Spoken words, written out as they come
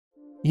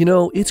You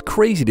know, it's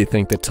crazy to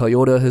think that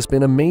Toyota has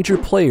been a major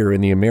player in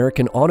the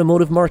American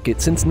automotive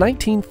market since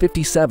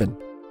 1957.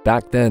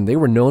 Back then, they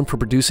were known for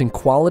producing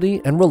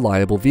quality and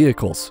reliable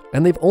vehicles,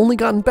 and they've only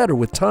gotten better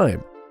with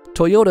time.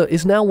 Toyota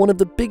is now one of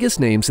the biggest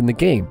names in the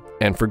game,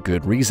 and for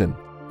good reason.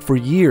 For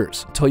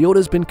years,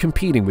 Toyota's been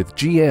competing with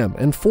GM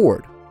and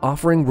Ford,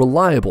 offering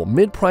reliable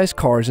mid-price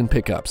cars and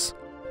pickups.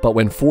 But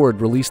when Ford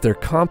released their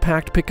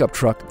compact pickup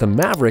truck, the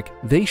Maverick,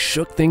 they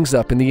shook things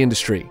up in the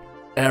industry.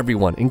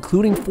 Everyone,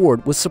 including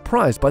Ford, was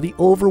surprised by the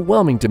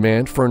overwhelming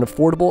demand for an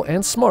affordable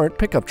and smart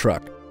pickup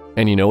truck.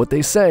 And you know what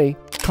they say,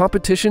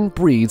 competition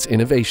breeds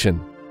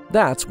innovation.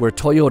 That's where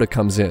Toyota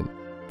comes in.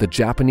 The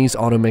Japanese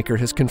automaker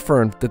has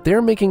confirmed that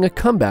they're making a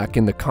comeback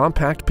in the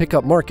compact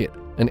pickup market,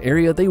 an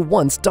area they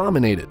once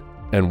dominated.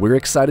 And we're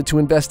excited to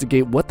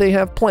investigate what they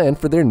have planned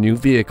for their new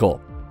vehicle.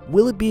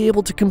 Will it be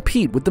able to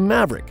compete with the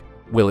Maverick?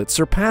 Will it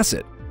surpass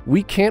it?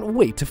 We can't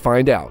wait to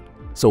find out.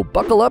 So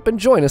buckle up and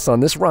join us on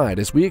this ride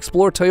as we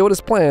explore Toyota's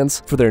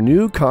plans for their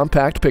new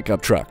compact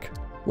pickup truck.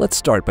 Let's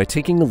start by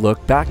taking a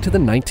look back to the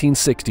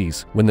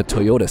 1960s when the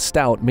Toyota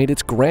Stout made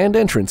its grand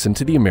entrance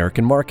into the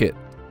American market.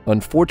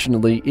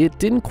 Unfortunately, it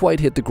didn't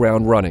quite hit the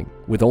ground running,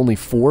 with only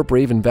 4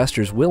 brave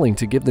investors willing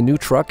to give the new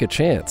truck a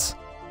chance.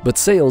 But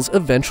sales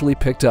eventually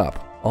picked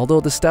up, although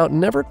the Stout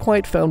never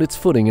quite found its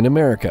footing in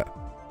America.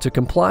 To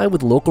comply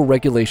with local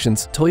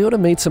regulations, Toyota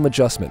made some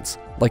adjustments,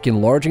 like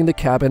enlarging the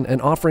cabin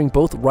and offering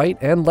both right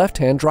and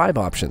left-hand drive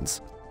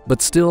options.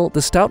 But still,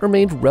 the Stout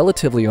remained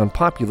relatively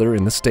unpopular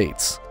in the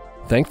States.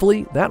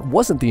 Thankfully, that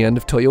wasn't the end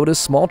of Toyota's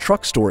small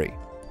truck story.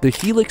 The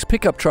Helix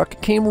pickup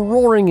truck came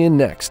roaring in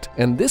next,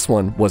 and this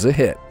one was a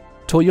hit.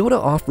 Toyota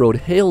Off-Road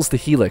hails the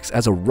Helix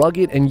as a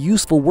rugged and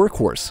useful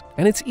workhorse,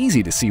 and it's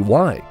easy to see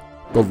why.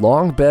 The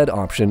long bed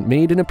option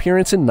made an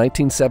appearance in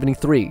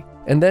 1973,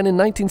 and then in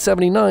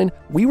 1979,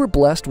 we were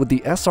blessed with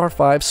the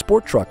SR5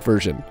 sport truck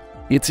version.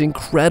 It's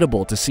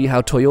incredible to see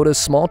how Toyota's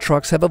small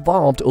trucks have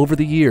evolved over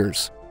the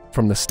years.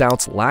 From the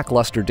Stout's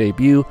lackluster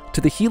debut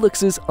to the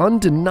Helix's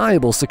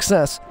undeniable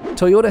success,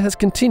 Toyota has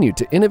continued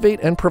to innovate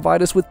and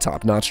provide us with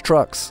top-notch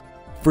trucks.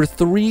 For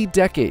 3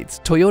 decades,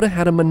 Toyota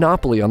had a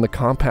monopoly on the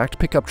compact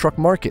pickup truck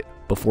market,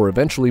 before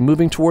eventually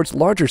moving towards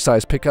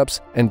larger-size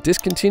pickups and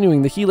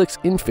discontinuing the Helix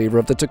in favor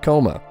of the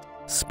Tacoma.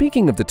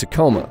 Speaking of the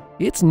Tacoma,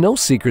 it's no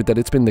secret that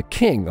it's been the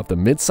king of the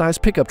mid-size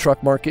pickup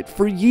truck market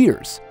for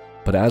years.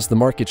 But as the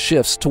market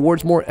shifts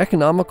towards more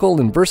economical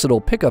and versatile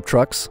pickup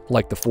trucks,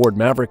 like the Ford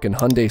Maverick and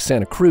Hyundai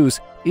Santa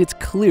Cruz, it's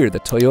clear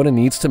that Toyota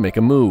needs to make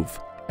a move.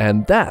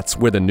 And that's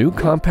where the new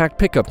compact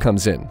pickup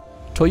comes in.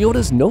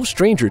 Toyota's no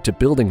stranger to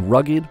building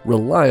rugged,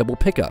 reliable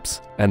pickups,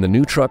 and the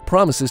new truck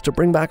promises to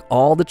bring back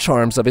all the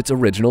charms of its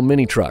original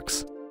mini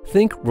trucks.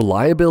 Think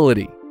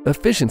reliability,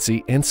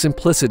 efficiency, and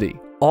simplicity,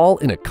 all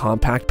in a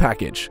compact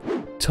package.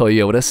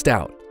 Toyota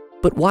Stout.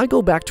 But why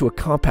go back to a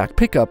compact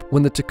pickup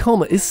when the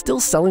Tacoma is still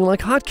selling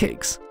like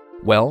hotcakes?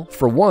 Well,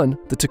 for one,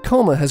 the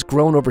Tacoma has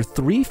grown over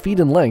 3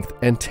 feet in length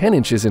and 10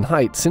 inches in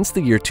height since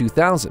the year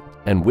 2000,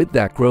 and with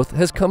that growth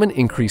has come an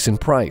increase in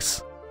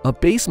price. A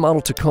base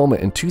model Tacoma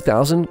in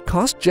 2000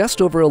 cost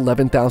just over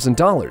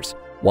 $11,000,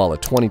 while a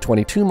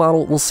 2022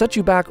 model will set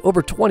you back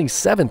over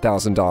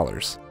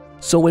 $27,000.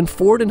 So when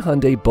Ford and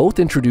Hyundai both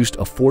introduced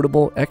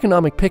affordable,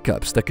 economic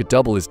pickups that could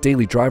double as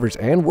daily drivers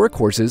and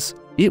workhorses,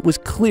 it was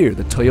clear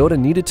that Toyota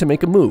needed to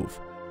make a move.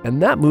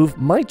 And that move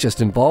might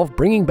just involve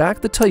bringing back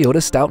the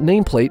Toyota Stout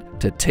nameplate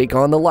to take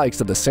on the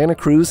likes of the Santa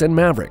Cruz and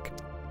Maverick.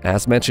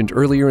 As mentioned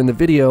earlier in the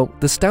video,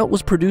 the Stout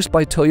was produced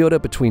by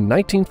Toyota between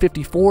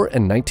 1954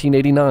 and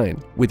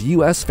 1989, with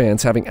US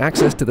fans having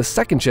access to the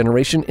second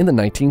generation in the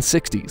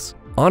 1960s.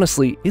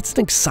 Honestly, it's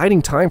an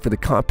exciting time for the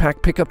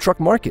compact pickup truck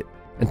market,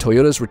 and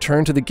Toyota's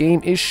return to the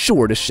game is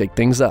sure to shake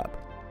things up.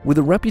 With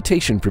a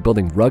reputation for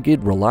building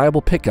rugged,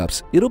 reliable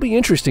pickups, it'll be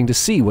interesting to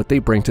see what they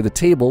bring to the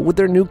table with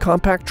their new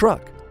compact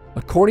truck.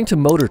 According to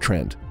Motor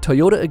Trend,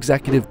 Toyota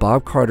executive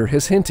Bob Carter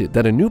has hinted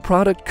that a new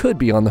product could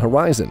be on the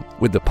horizon,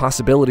 with the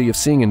possibility of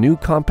seeing a new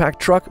compact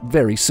truck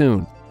very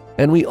soon.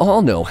 And we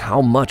all know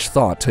how much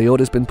thought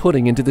Toyota's been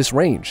putting into this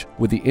range,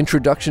 with the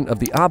introduction of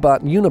the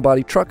Abarth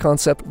unibody truck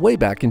concept way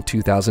back in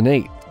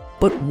 2008.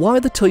 But why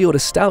the Toyota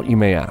Stout, you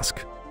may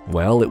ask?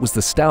 Well, it was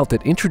the Stout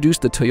that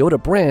introduced the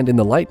Toyota brand in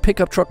the light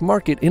pickup truck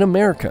market in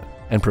America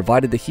and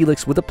provided the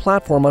Helix with a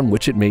platform on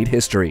which it made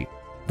history.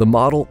 The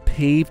model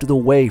paved the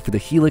way for the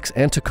Helix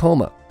and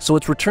Tacoma, so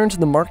its return to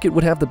the market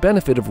would have the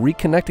benefit of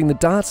reconnecting the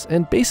dots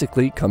and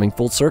basically coming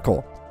full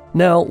circle.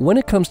 Now, when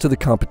it comes to the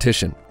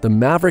competition, the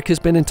Maverick has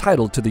been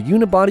entitled to the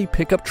unibody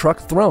pickup truck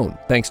throne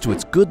thanks to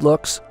its good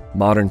looks,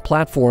 modern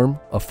platform,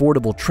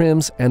 affordable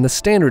trims, and the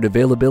standard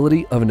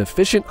availability of an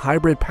efficient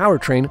hybrid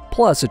powertrain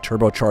plus a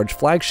turbocharged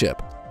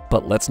flagship.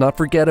 But let's not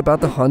forget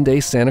about the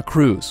Hyundai Santa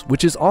Cruz,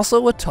 which is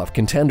also a tough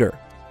contender.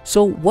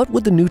 So what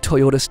would the new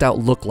Toyota Stout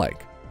look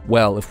like?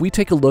 Well, if we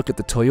take a look at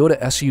the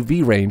Toyota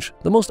SUV range,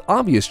 the most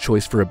obvious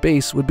choice for a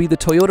base would be the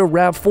Toyota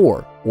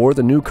RAV4 or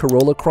the new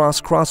Corolla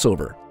Cross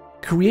crossover.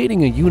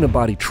 Creating a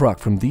unibody truck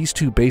from these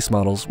 2 base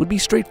models would be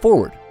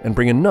straightforward and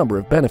bring a number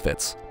of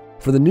benefits.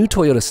 For the new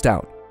Toyota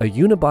Stout, a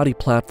unibody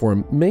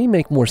platform may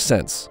make more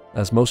sense,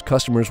 as most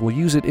customers will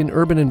use it in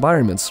urban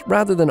environments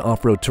rather than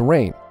off-road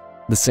terrain.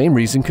 The same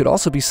reason could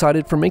also be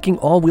cited for making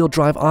all-wheel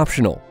drive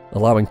optional,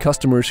 allowing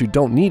customers who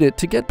don't need it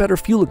to get better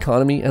fuel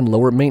economy and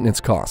lower maintenance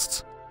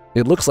costs.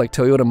 It looks like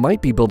Toyota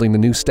might be building the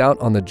new Stout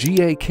on the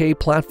GAK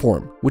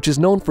platform, which is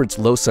known for its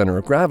low center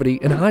of gravity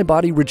and high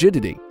body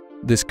rigidity.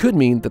 This could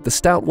mean that the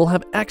Stout will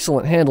have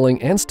excellent handling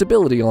and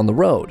stability on the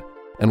road,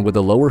 and with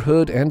a lower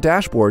hood and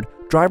dashboard,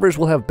 drivers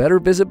will have better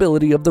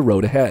visibility of the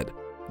road ahead.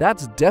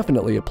 That's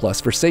definitely a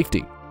plus for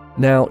safety.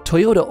 Now,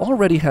 Toyota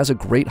already has a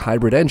great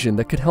hybrid engine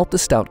that could help the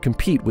Stout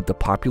compete with the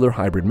popular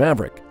hybrid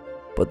Maverick.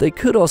 But they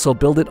could also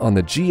build it on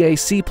the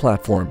GAC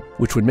platform,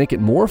 which would make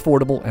it more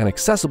affordable and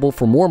accessible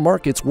for more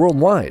markets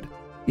worldwide.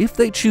 If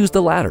they choose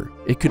the latter,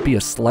 it could be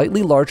a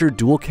slightly larger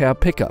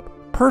dual-cab pickup,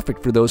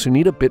 perfect for those who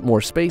need a bit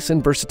more space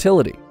and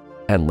versatility.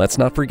 And let's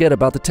not forget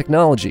about the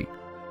technology.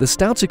 The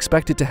Stout's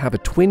expected to have a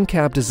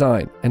twin-cab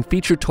design and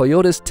feature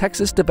Toyota's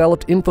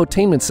Texas-developed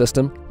infotainment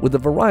system with a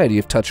variety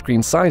of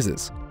touchscreen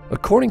sizes.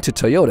 According to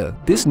Toyota,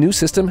 this new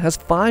system has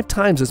 5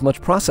 times as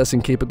much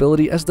processing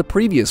capability as the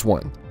previous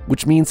one,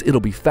 which means it'll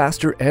be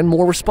faster and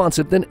more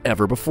responsive than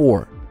ever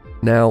before.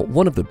 Now,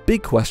 one of the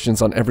big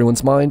questions on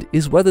everyone's mind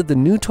is whether the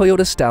new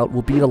Toyota Stout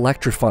will be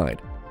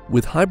electrified.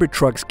 With hybrid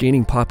trucks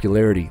gaining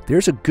popularity,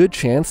 there's a good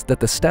chance that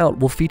the Stout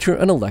will feature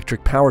an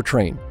electric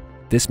powertrain.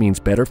 This means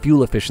better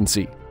fuel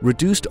efficiency,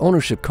 reduced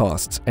ownership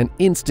costs, and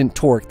instant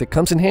torque that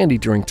comes in handy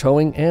during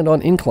towing and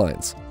on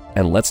inclines.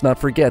 And let's not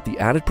forget the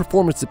added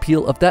performance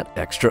appeal of that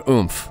extra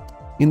oomph.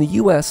 In the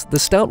US, the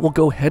Stout will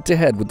go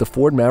head-to-head with the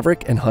Ford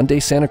Maverick and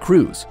Hyundai Santa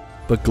Cruz,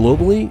 but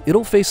globally,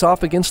 it'll face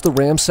off against the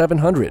Ram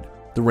 700,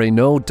 the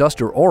Renault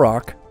Duster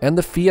Oroch, and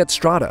the Fiat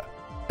Strada.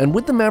 And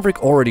with the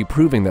Maverick already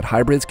proving that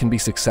hybrids can be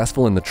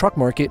successful in the truck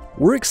market,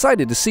 we're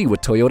excited to see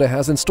what Toyota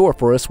has in store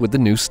for us with the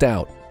new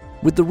Stout.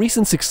 With the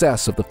recent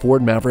success of the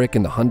Ford Maverick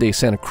and the Hyundai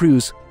Santa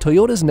Cruz,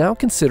 Toyota's now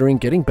considering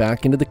getting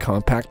back into the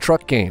compact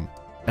truck game.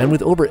 And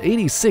with over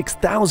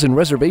 86,000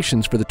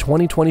 reservations for the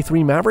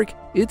 2023 Maverick,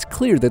 it's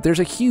clear that there's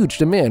a huge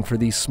demand for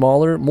these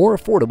smaller, more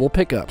affordable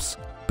pickups.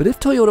 But if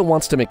Toyota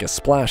wants to make a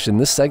splash in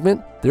this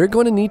segment, they're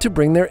going to need to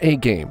bring their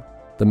A-game.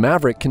 The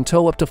Maverick can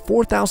tow up to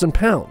 4,000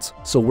 pounds,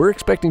 so we're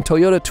expecting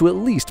Toyota to at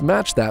least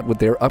match that with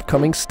their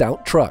upcoming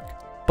Stout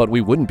truck. But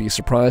we wouldn't be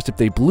surprised if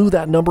they blew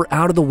that number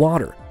out of the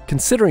water,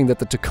 considering that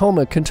the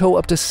Tacoma can tow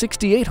up to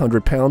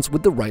 6,800 pounds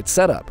with the right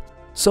setup.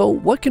 So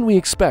what can we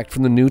expect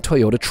from the new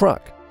Toyota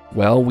truck?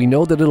 Well, we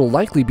know that it'll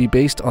likely be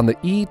based on the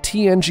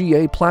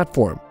eTNGA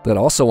platform that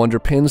also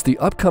underpins the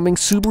upcoming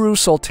Subaru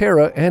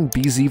Solterra and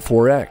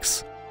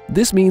BZ4X.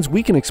 This means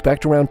we can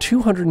expect around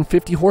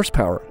 250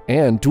 horsepower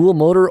and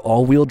dual-motor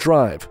all-wheel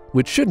drive,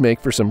 which should make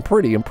for some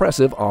pretty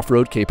impressive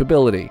off-road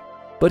capability.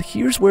 But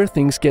here's where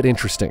things get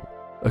interesting.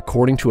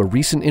 According to a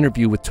recent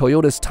interview with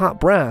Toyota's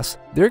top brass,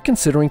 they're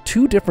considering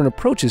 2 different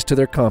approaches to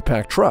their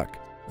compact truck.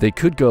 They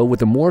could go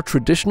with a more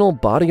traditional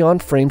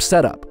body-on-frame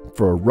setup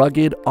for a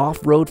rugged,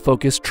 off-road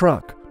focused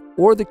truck,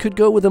 or they could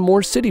go with a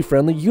more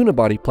city-friendly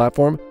unibody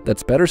platform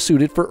that's better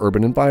suited for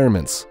urban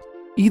environments.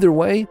 Either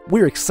way,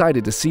 we're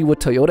excited to see what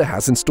Toyota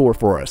has in store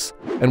for us.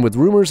 And with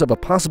rumors of a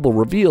possible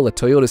reveal at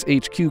Toyota's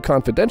HQ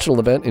Confidential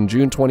event in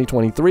June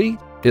 2023,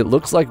 it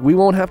looks like we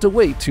won't have to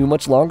wait too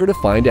much longer to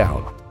find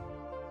out.